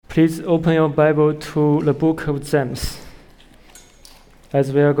Please open your Bible to the book of James,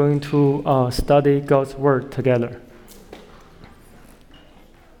 as we are going to study God's Word together.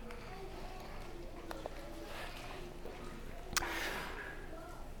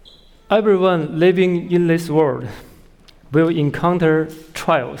 Everyone living in this world will encounter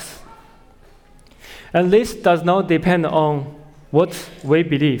trials. And this does not depend on what we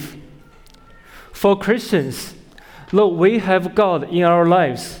believe. For Christians, though we have God in our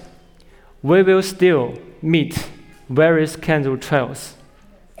lives, we will still meet various kinds of trials.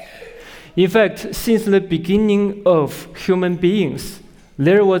 In fact, since the beginning of human beings,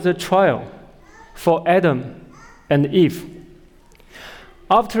 there was a trial for Adam and Eve.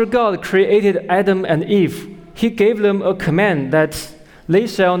 After God created Adam and Eve, He gave them a command that they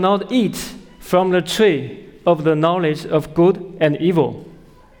shall not eat from the tree of the knowledge of good and evil.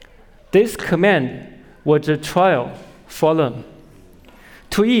 This command was a trial for them.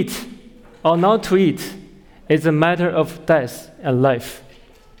 To eat or not to eat is a matter of death and life.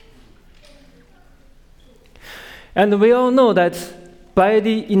 And we all know that by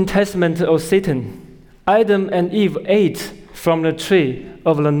the enticement of Satan, Adam and Eve ate from the tree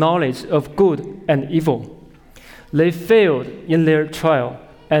of the knowledge of good and evil. They failed in their trial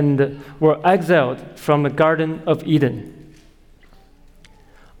and were exiled from the Garden of Eden.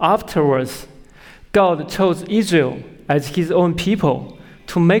 Afterwards, God chose Israel as His own people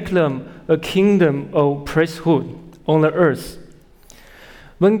to make them a kingdom of priesthood on the earth.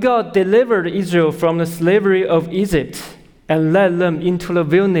 When God delivered Israel from the slavery of Egypt and led them into the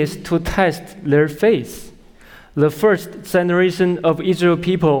wilderness to test their faith, the first generation of Israel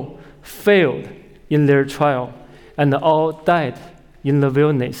people failed in their trial and all died in the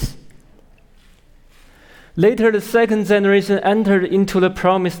wilderness. Later, the second generation entered into the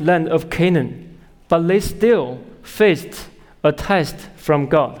promised land of Canaan, but they still faced a test from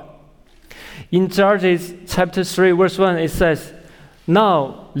God. In Judges chapter 3, verse 1, it says,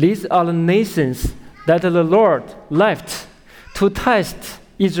 "Now these are the nations that the Lord left to test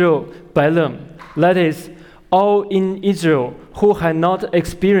Israel by them, that is, all in Israel who had not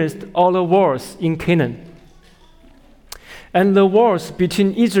experienced all the wars in Canaan." And the wars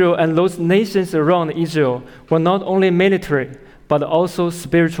between Israel and those nations around Israel were not only military, but also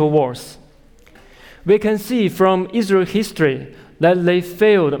spiritual wars. We can see from Israel's history that they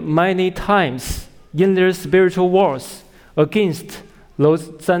failed many times in their spiritual wars against those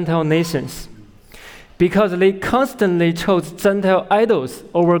Gentile nations, because they constantly chose Gentile idols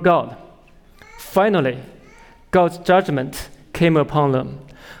over God. Finally, God's judgment came upon them.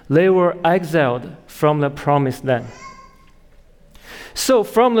 They were exiled from the promised land. So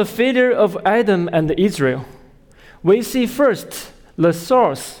from the failure of Adam and Israel, we see first the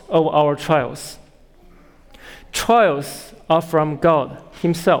source of our trials. Trials are from God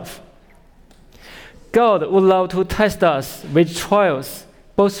Himself. God would love to test us with trials,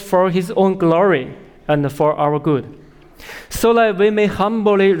 both for His own glory and for our good, so that we may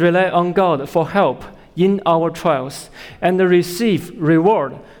humbly rely on God for help in our trials and receive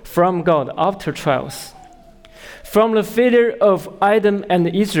reward from God after trials. From the failure of Adam and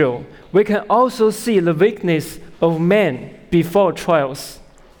Israel, we can also see the weakness of man before trials.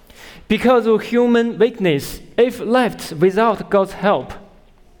 Because of human weakness, if left without God's help,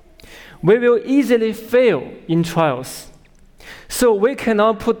 we will easily fail in trials. So we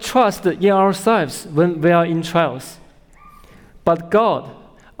cannot put trust in ourselves when we are in trials. But God,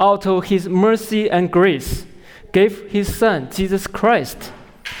 out of His mercy and grace, gave His Son, Jesus Christ,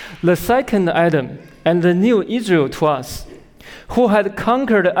 the second Adam and the new Israel to us, who had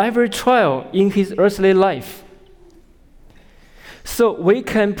conquered every trial in His earthly life. So we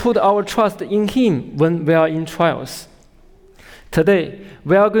can put our trust in Him when we are in trials. Today,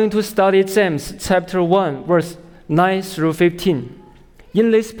 we are going to study James chapter 1, verse 9 through 15.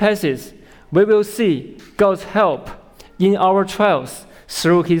 In this passage, we will see God's help in our trials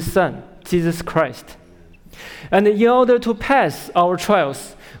through His Son, Jesus Christ. And in order to pass our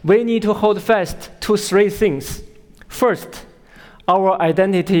trials, we need to hold fast to three things. First, our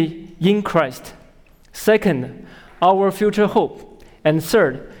identity in Christ. Second, our future hope. And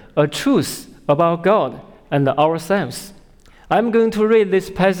third, a truth about God and ourselves. I'm going to read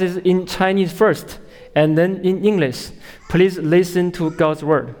this passage in Chinese first, and then in English. Please listen to God's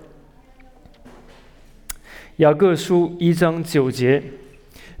word. 雅各书1章9节，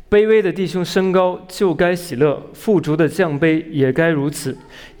卑微的弟兄升高，就该喜乐；富足的降卑，也该如此，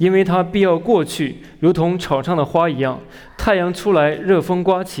因为他必要过去，如同草上的花一样。太阳出来，热风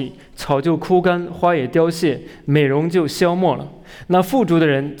刮起，草就枯干，花也凋谢，美容就消没了。那富足的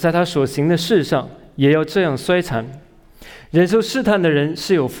人，在他所行的事上，也要这样衰残。忍受试探的人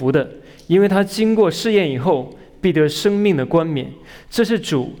是有福的，因为他经过试验以后，必得生命的冠冕。这是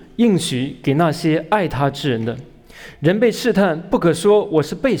主应许给那些爱他之人的。人被试探，不可说我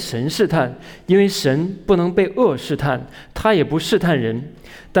是被神试探，因为神不能被恶试探，他也不试探人。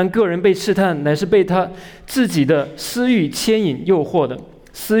但个人被试探，乃是被他自己的私欲牵引诱惑的。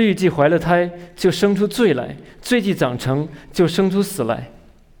私欲既怀了胎，就生出罪来；罪既长成，就生出死来。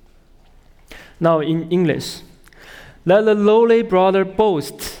Now in English, let the lowly brother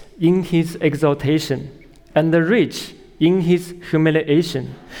boast in his exaltation, and the rich in his humiliation,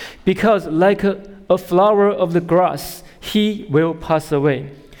 because like a flower of the grass, he will pass away.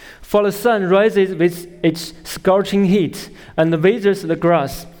 For the sun rises with its scorching heat, and withers the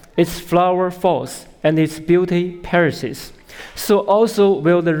grass, its flower falls, and its beauty perishes. So also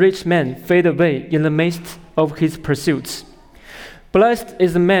will the rich man fade away in the midst of his pursuits. Blessed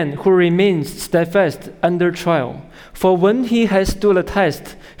is the man who remains steadfast under trial, for when he has stood the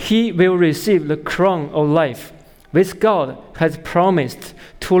test, he will receive the crown of life, which God has promised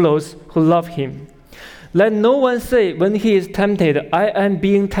to those who love him. Let no one say when he is tempted, I am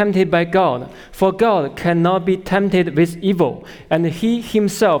being tempted by God, for God cannot be tempted with evil, and he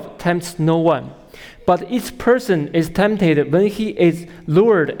himself tempts no one. But each person is tempted when he is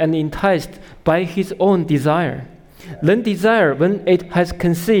lured and enticed by his own desire. Then desire, when it has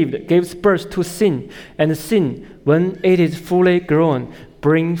conceived, gives birth to sin, and sin, when it is fully grown,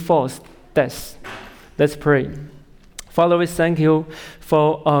 brings forth death. Let's pray. Father, we thank you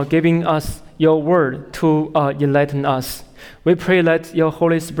for giving us your word to enlighten us. We pray that your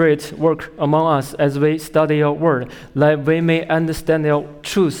Holy Spirit work among us as we study your word, that we may understand your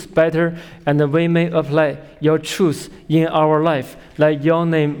truth better, and that we may apply your truth in our life, that your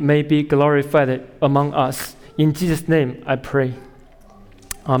name may be glorified among us. In Jesus' name I pray.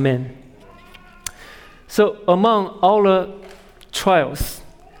 Amen. So among all the trials,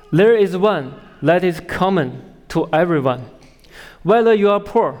 there is one that is common to everyone. Whether you are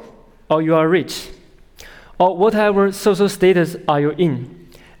poor or you are rich, or whatever social status are you in,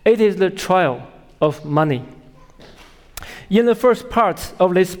 it is the trial of money. In the first part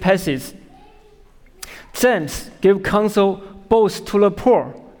of this passage, James gives counsel both to the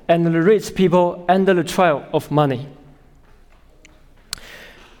poor and the rich people under the trial of money.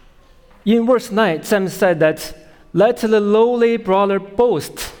 In verse 9, James said that, let the lowly brother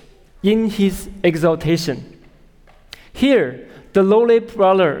boast in his exaltation. Here, the lowly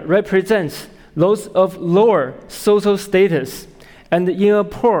brother represents those of lower social status and in a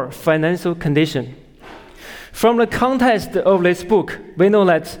poor financial condition. From the context of this book, we know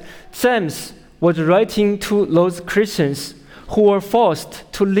that James was writing to those Christians who were forced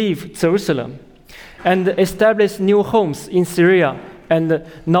to leave Jerusalem and establish new homes in Syria and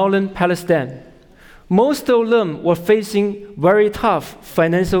northern Palestine. Most of them were facing very tough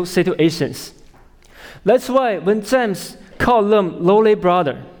financial situations. That's why when James called them lowly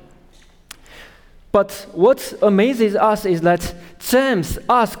brother. But what amazes us is that James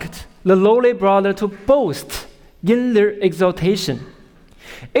asked the lowly brother to boast in their exaltation.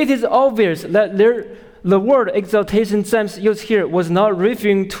 It is obvious that the word exaltation James used here was not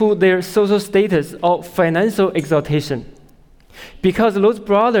referring to their social status or financial exaltation, because those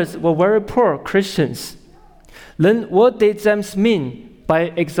brothers were very poor Christians. Then what did James mean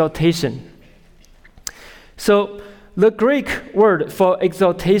by exaltation? So the Greek word for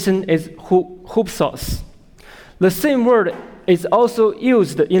exaltation is hupsos. The same word is also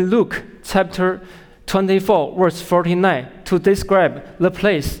used in Luke chapter 24, verse 49, to describe the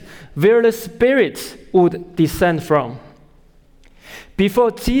place where the Spirit would descend from.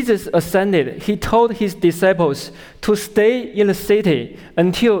 Before Jesus ascended, he told his disciples to stay in the city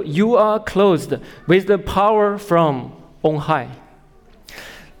until you are clothed with the power from on high.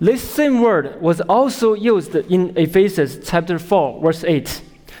 This same word was also used in Ephesians chapter 4, verse 8,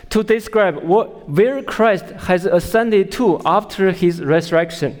 to describe where Christ has ascended to after his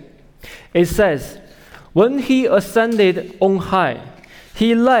resurrection. It says, when he ascended on high,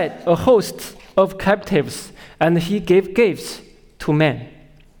 he led a host of captives and he gave gifts to men.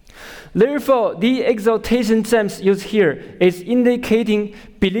 Therefore, the exaltation James used here is indicating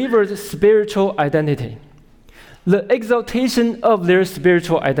believers' spiritual identity. The exaltation of their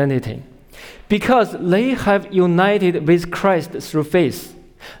spiritual identity. Because they have united with Christ through faith,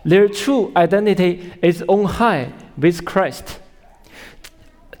 their true identity is on high with Christ.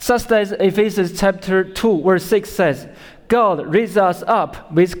 Just as Ephesians chapter 2, verse 6 says, God raised us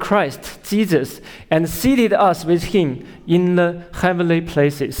up with Christ Jesus and seated us with him in the heavenly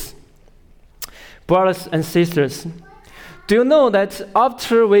places. Brothers and sisters, do you know that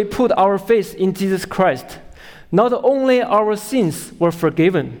after we put our faith in Jesus Christ, Not only our sins were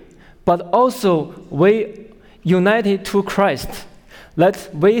forgiven, but also we united to Christ, that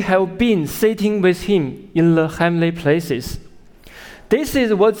we have been sitting with him in the heavenly places. This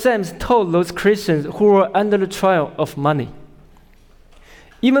is what James told those Christians who were under the trial of money.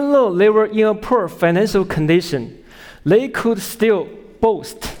 Even though they were in a poor financial condition, they could still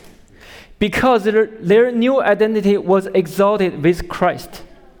boast because their new identity was exalted with Christ.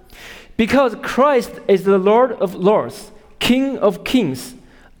 Because Christ is the Lord of lords, King of kings,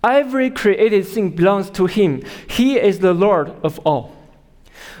 every created thing belongs to him. He is the Lord of all.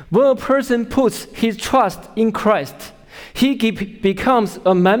 When a person puts his trust in Christ, he becomes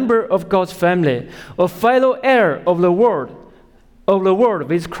a member of God's family, a fellow heir of the world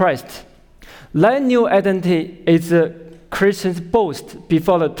with Christ. That new identity is a Christian's boast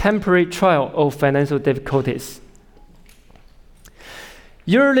before the temporary trial of financial difficulties.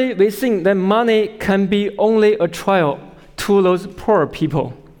 Usually, we think that money can be only a trial to those poor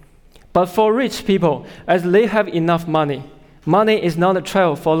people. But for rich people, as they have enough money, money is not a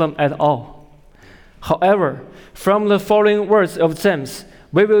trial for them at all. However, from the following words of James,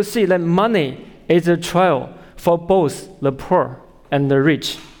 we will see that money is a trial for both the poor and the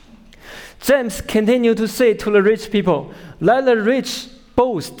rich. James continued to say to the rich people, let the rich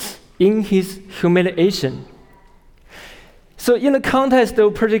boast in his humiliation. So in the context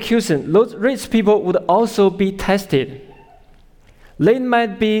of persecution, those rich people would also be tested. They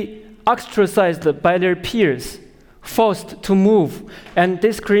might be ostracized by their peers, forced to move, and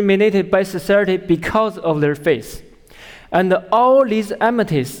discriminated by society because of their faith. And all these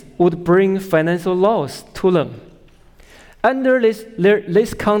amenities would bring financial loss to them. Under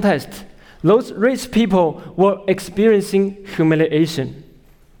this context, those rich people were experiencing humiliation.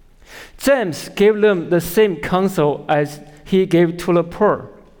 James gave them the same counsel as he gave to the poor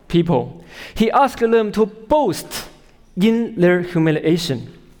people. He asked them to boast in their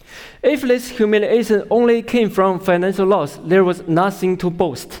humiliation. If this humiliation only came from financial loss, there was nothing to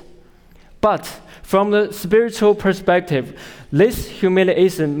boast. But from the spiritual perspective, this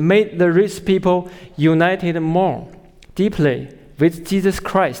humiliation made the rich people united more deeply with Jesus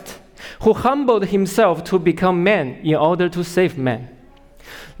Christ, who humbled himself to become man in order to save man.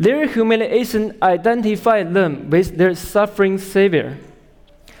 Their humiliation identified them with their suffering Savior.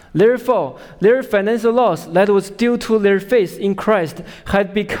 Therefore, their financial loss that was due to their faith in Christ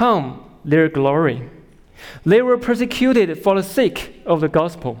had become their glory. They were persecuted for the sake of the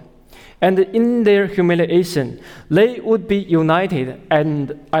gospel, and in their humiliation, they would be united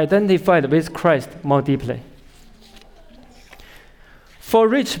and identified with Christ more deeply. For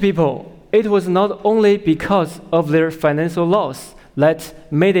rich people, it was not only because of their financial loss that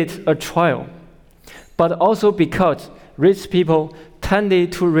made it a trial, but also because rich people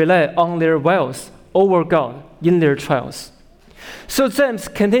tended to rely on their wealth over God in their trials. So James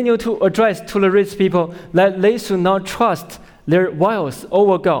continued to address to the rich people that they should not trust their wealth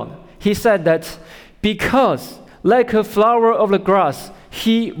over God. He said that because, like a flower of the grass,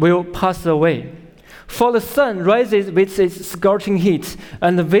 he will pass away. For the sun rises with its scorching heat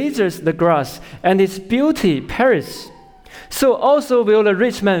and withers the grass, and its beauty perishes. So also will the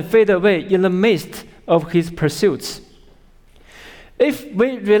rich man fade away in the midst of his pursuits. If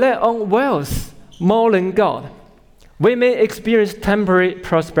we rely on wealth more than God, we may experience temporary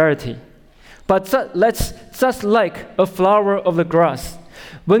prosperity. But that's just like a flower of the grass.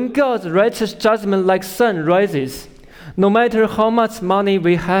 When God's righteous judgment like sun rises, no matter how much money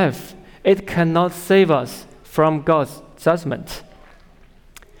we have, it cannot save us from God's judgment.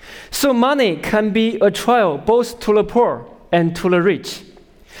 So money can be a trial both to the poor and to the rich.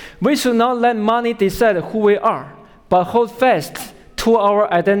 We should not let money decide who we are, but hold fast to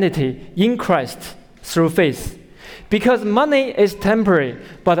our identity in Christ through faith. Because money is temporary,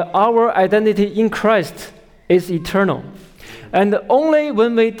 but our identity in Christ is eternal. And only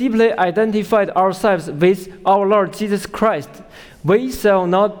when we deeply identified ourselves with our Lord Jesus Christ, we shall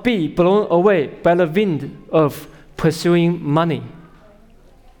not be blown away by the wind of pursuing money.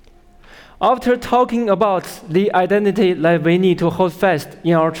 After talking about the identity that we need to hold fast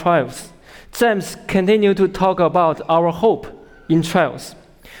in our trials, James continued to talk about our hope in trials.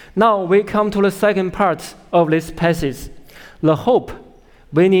 Now we come to the second part of this passage, the hope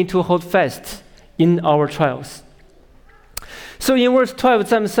we need to hold fast in our trials. So in verse 12,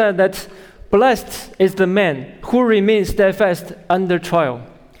 James said that, blessed is the man who remains steadfast under trial.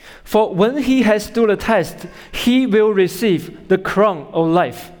 For when he has stood the test, he will receive the crown of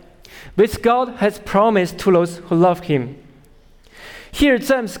life, which God has promised to those who love him. Here,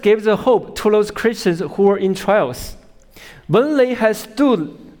 James gives a hope to those Christians who were in trials. When they had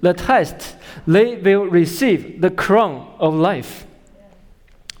stood the test, they will receive the crown of life.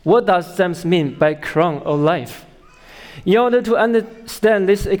 What does James mean by crown of life? In order to understand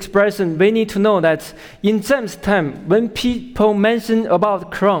this expression, we need to know that in James' time, when people mentioned about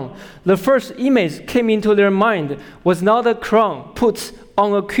crown, the first image came into their mind was not a crown put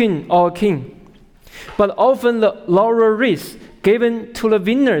on a queen or a king, but often the laurel wreath given to the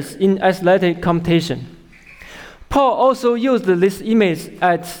winners in athletic competition. Paul also used this image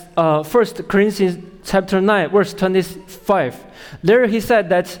at 1 Corinthians chapter 9, verse 25. There he said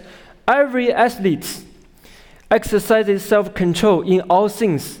that every athlete exercises self-control in all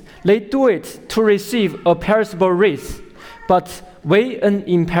things. They do it to receive a perishable wreath, but we an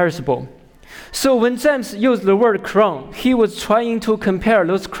imperishable. So when James used the word crown, he was trying to compare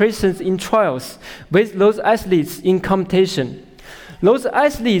those Christians in trials with those athletes in competition. Those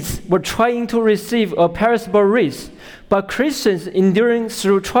athletes were trying to receive a perishable wreath, but Christians enduring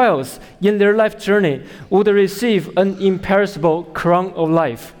through trials in their life journey would receive an imperishable crown of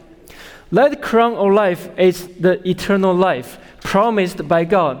life. That crown of life is the eternal life promised by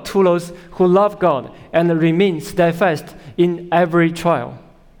God to those who love God and remain steadfast in every trial.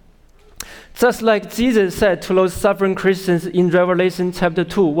 Just like Jesus said to those suffering Christians in Revelation chapter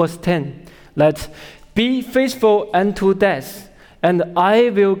 2, verse 10, that be faithful unto death, and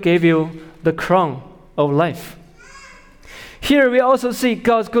I will give you the crown of life. Here we also see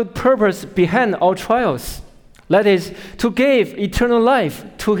God's good purpose behind our trials. That is, to give eternal life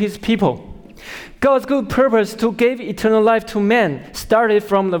to His people. God's good purpose to give eternal life to man started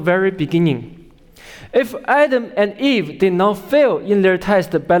from the very beginning. If Adam and Eve did not fail in their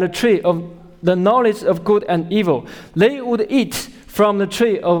test by the tree of the knowledge of good and evil, they would eat from the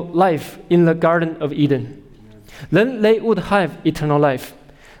tree of life in the Garden of Eden. Then they would have eternal life.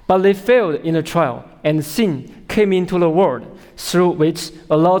 But they failed in the trial, and sin came into the world, through which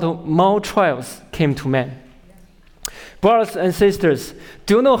a lot of more trials came to man. Brothers and sisters,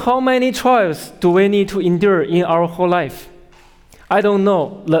 do you know how many trials do we need to endure in our whole life? I don't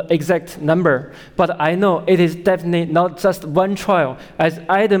know the exact number, but I know it is definitely not just one trial, as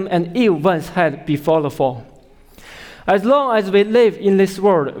Adam and Eve once had before the fall. As long as we live in this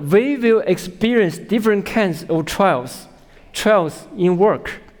world, we will experience different kinds of trials. Trials in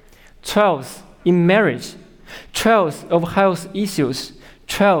work, trials in marriage, trials of health issues,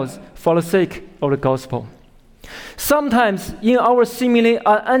 trials for the sake of the gospel. Sometimes in our seemingly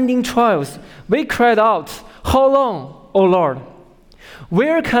unending trials, we cried out, "How long, O Lord?"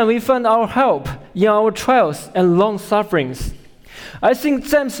 Where can we find our help in our trials and long sufferings? I think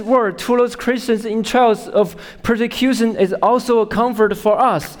James' word to those Christians in trials of persecution is also a comfort for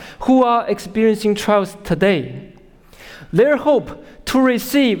us who are experiencing trials today. Their hope to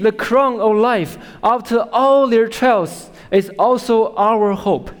receive the crown of life after all their trials is also our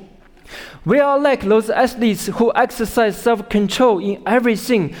hope. We are like those athletes who exercise self-control in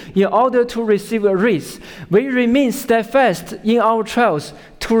everything in order to receive a race. We remain steadfast in our trials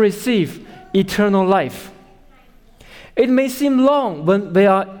to receive eternal life. It may seem long when we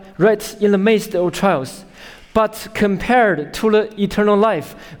are right in the midst of trials, but compared to the eternal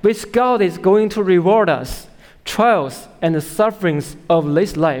life which God is going to reward us, trials and the sufferings of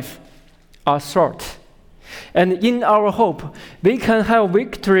this life are short. And in our hope, we can have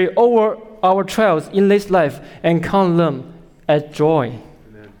victory over our trials in this life and count them as joy.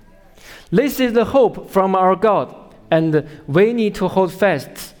 Amen. This is the hope from our God, and we need to hold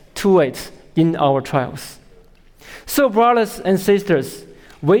fast to it in our trials. So, brothers and sisters,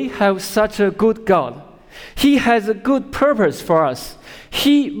 we have such a good God. He has a good purpose for us.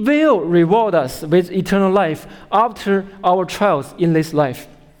 He will reward us with eternal life after our trials in this life.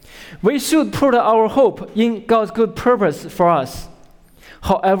 We should put our hope in God's good purpose for us.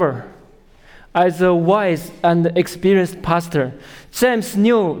 However, as a wise and experienced pastor, James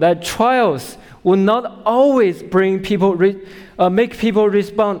knew that trials would not always bring people make people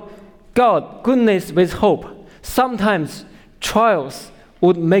respond God, goodness with hope. Sometimes trials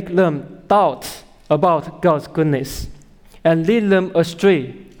would make them doubt about God's goodness and lead them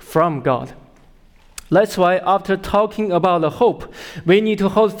astray from God. That's why after talking about the hope we need to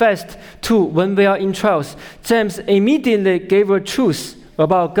hold fast to when we are in trials, James immediately gave a truth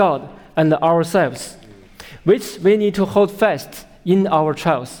about God and ourselves, which we need to hold fast in our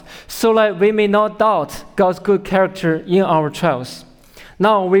trials, so that we may not doubt God's good character in our trials.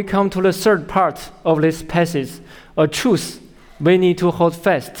 Now we come to the third part of this passage, a truth we need to hold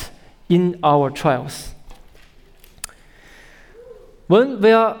fast in our trials. When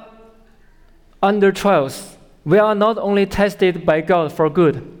we are under trials, we are not only tested by God for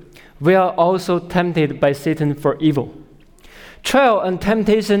good, we are also tempted by Satan for evil. Trial and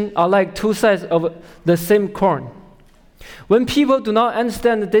temptation are like two sides of the same coin. When people do not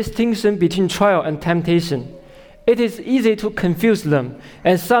understand the distinction between trial and temptation, it is easy to confuse them,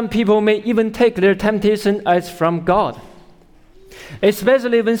 and some people may even take their temptation as from God.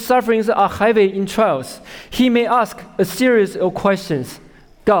 Especially when sufferings are heavy in trials, he may ask a series of questions.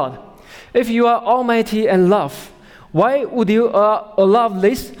 God, if you are almighty and love, why would you allow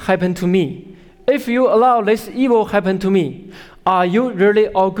this happen to me? If you allow this evil happen to me, are you really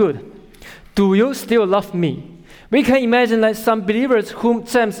all good? Do you still love me? We can imagine that some believers whom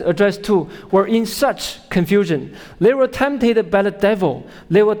James addressed to were in such confusion. They were tempted by the devil.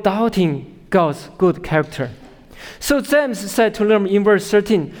 They were doubting God's good character. So James said to them in verse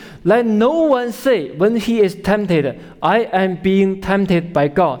 13, let no one say when he is tempted, I am being tempted by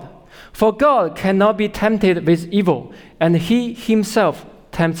God. For God cannot be tempted with evil, and he himself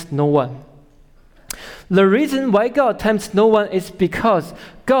tempts no one. The reason why God tempts no one is because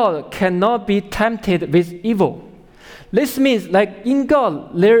God cannot be tempted with evil. This means like in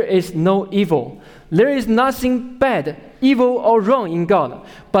God, there is no evil. There is nothing bad, evil, or wrong in God.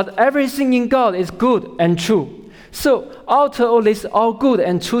 But everything in God is good and true. So out of all this all good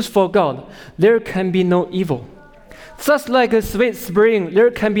and truth for God, there can be no evil. Just like a sweet spring,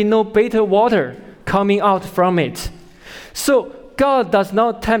 there can be no bitter water coming out from it. So God does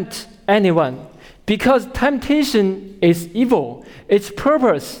not tempt anyone. Because temptation is evil, its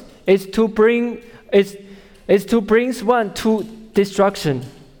purpose is to bring one to destruction.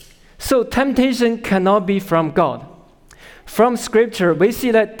 So temptation cannot be from God. From Scripture, we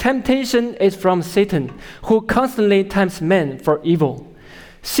see that temptation is from Satan, who constantly tempts men for evil.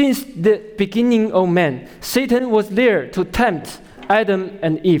 Since the beginning of man, Satan was there to tempt Adam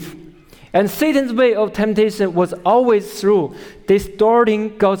and Eve. And Satan's way of temptation was always through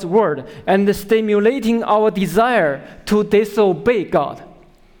distorting God's word and stimulating our desire to disobey God.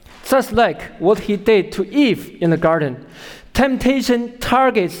 Just like what he did to Eve in the garden, temptation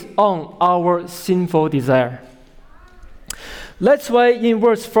targets on our sinful desire. That's why in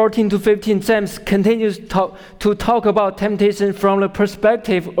verse 14 to 15, James continues to talk about temptation from the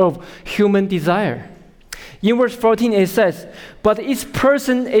perspective of human desire. In verse 14 it says, but each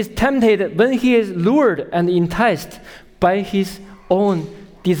person is tempted when he is lured and enticed by his own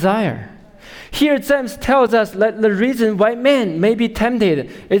desire. Here James tells us that the reason why man may be tempted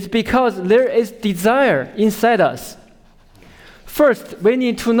is because there is desire inside us. First, we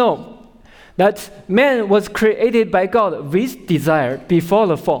need to know that man was created by God with desire before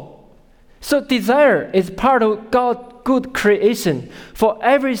the fall. So desire is part of God's good creation, for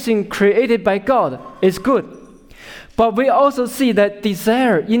everything created by God is good. But we also see that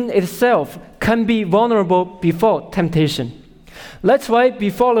desire in itself can be vulnerable before temptation. That's why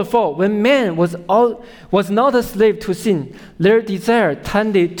before the fall, when man was not a slave to sin, their desire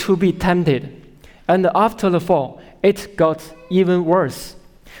tended to be tempted. And after the fall, it got even worse.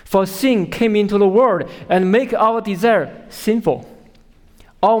 For sin came into the world and made our desire sinful.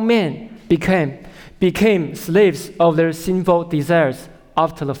 All men became slaves of their sinful desires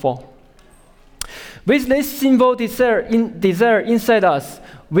after the fall. With this sinful desire inside us,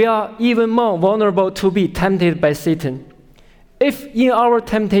 we are even more vulnerable to be tempted by Satan. If in our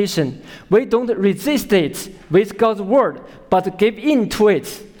temptation we don't resist it with God's word, but give in to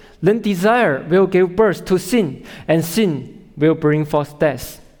it, then desire will give birth to sin, and sin will bring forth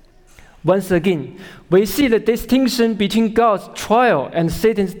death. Once again, we see the distinction between God's trial and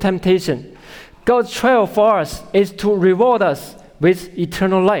Satan's temptation. God's trial for us is to reward us with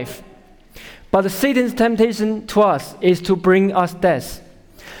eternal life. But Satan's temptation to us is to bring us death.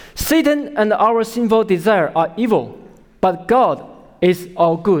 Satan and our sinful desire are evil, but God is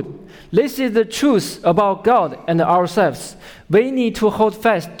all good. This is the truth about God and ourselves. We need to hold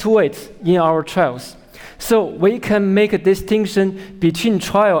fast to it in our trials. So we can make a distinction between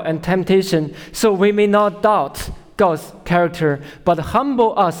trial and temptation, so we may not doubt God's character, but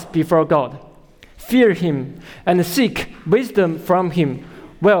humble us before God. Fear Him and seek wisdom from Him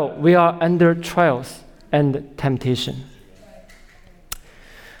while we are under trials and temptation.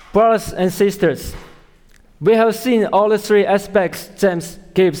 Brothers and sisters, we have seen all the three aspects James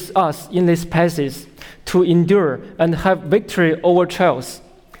gives us in this passage to endure and have victory over trials: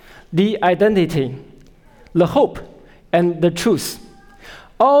 the identity, the hope, and the truth.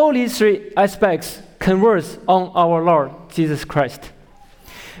 All these three aspects converge on our Lord Jesus Christ.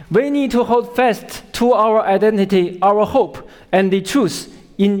 We need to hold fast to our identity, our hope, and the truth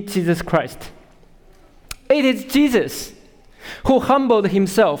in Jesus Christ. It is Jesus who humbled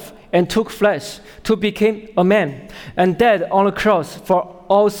himself and took flesh to become a man and died on the cross for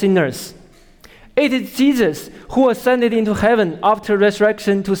all sinners. It is Jesus who ascended into heaven after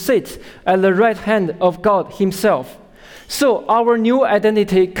resurrection to sit at the right hand of God himself. So our new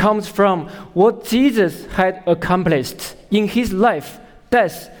identity comes from what Jesus had accomplished in his life,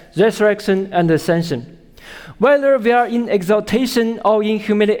 death, resurrection, and ascension. Whether we are in exaltation or in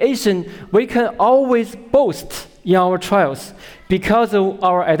humiliation, we can always boast in our trials because of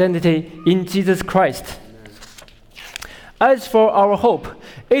our identity in Jesus Christ. As for our hope,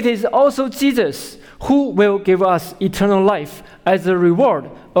 it is also Jesus who will give us eternal life as a reward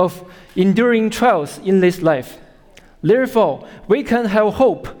of enduring trials in this life. Therefore, we can have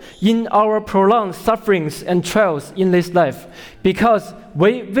hope in our prolonged sufferings and trials in this life, because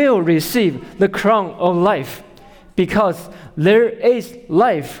we will receive the crown of life, because there is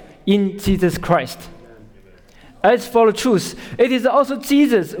life in Jesus Christ. As for the truth, it is also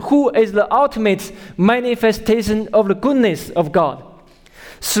Jesus who is the ultimate manifestation of the goodness of God.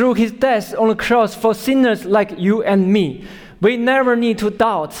 Through his death on the cross for sinners like you and me, we never need to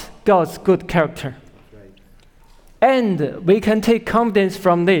doubt God's good character. And we can take confidence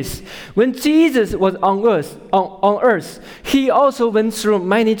from this. When Jesus was on earth, he also went through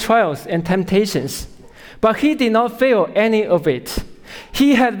many trials and temptations, but he did not fail any of it.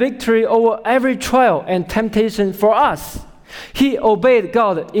 He had victory over every trial and temptation for us. He obeyed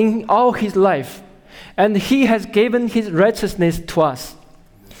God in all his life, and he has given his righteousness to us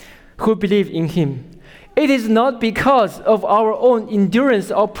who believe in him. It is not because of our own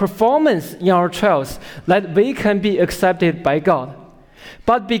endurance or performance in our trials that we can be accepted by God,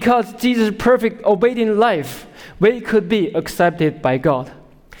 but because Jesus' perfect obedient life, we could be accepted by God.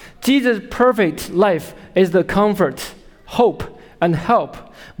 Jesus' perfect life is the comfort, hope, and help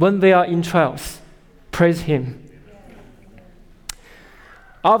when we are in trials. Praise him.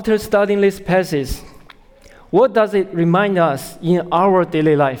 After studying this passage, what does it remind us in our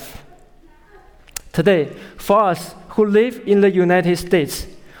daily life? Today, for us who live in the United States,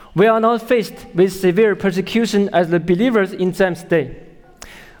 we are not faced with severe persecution as the believers in James' day.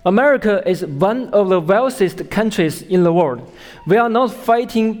 America is one of the wealthiest countries in the world. We are not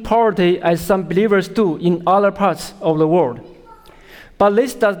fighting poverty as some believers do in other parts of the world. But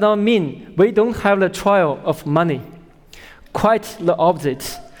this does not mean we don't have the trial of money. Quite the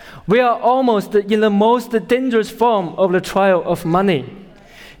opposite. We are almost in the most dangerous form of the trial of money,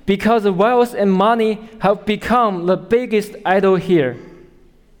 because wealth and money have become the biggest idol here.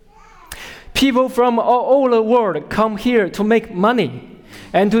 People from all over the world come here to make money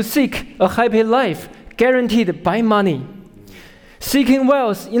and to seek a happy life guaranteed by money. Seeking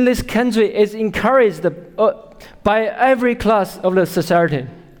wealth in this country is encouraged by every class of the society.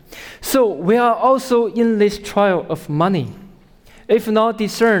 So we are also in this trial of money. If not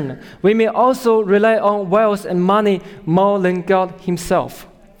discerned, we may also rely on wealth and money more than God himself.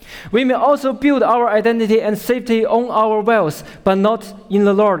 We may also build our identity and safety on our wealth, but not in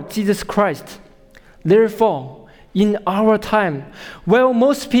the Lord Jesus Christ. Therefore, in our time, while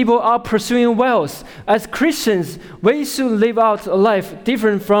most people are pursuing wealth, as Christians, we should live out a life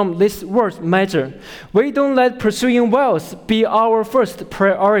different from this world's measure. We don't let pursuing wealth be our first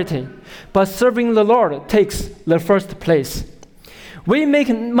priority, but serving the Lord takes the first place. We make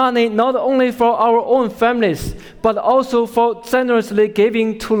money not only for our own families, but also for generously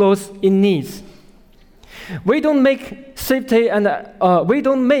giving to those in need. We don't make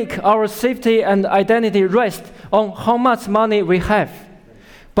our safety and identity rest on how much money we have,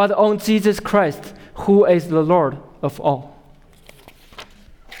 but on Jesus Christ, who is the Lord of all.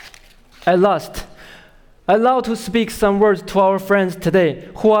 At last, I allow to speak some words to our friends today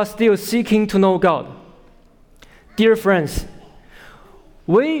who are still seeking to know God. Dear friends,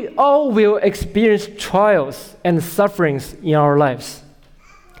 we all will experience trials and sufferings in our lives.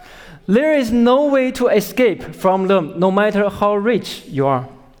 There is no way to escape from them, no matter how rich you are.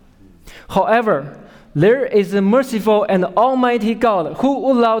 However, there is a merciful and almighty God who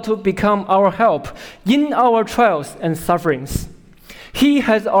will allow to become our help in our trials and sufferings. He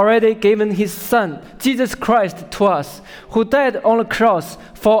has already given his Son, Jesus Christ, to us, who died on the cross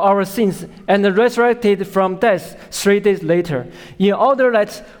for our sins and resurrected from death 3 days later, in order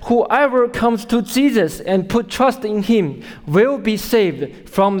that whoever comes to Jesus and put trust in him will be saved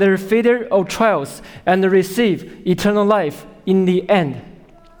from their failure of trials and receive eternal life in the end.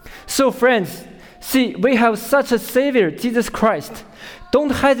 So friends, see, we have such a Savior, Jesus Christ.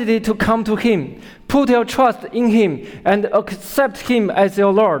 Don't hesitate to come to him. Put your trust in him and accept him as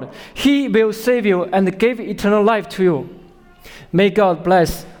your Lord. He will save you and give eternal life to you. May God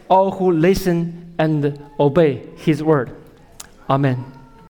bless all who listen and obey his word. Amen.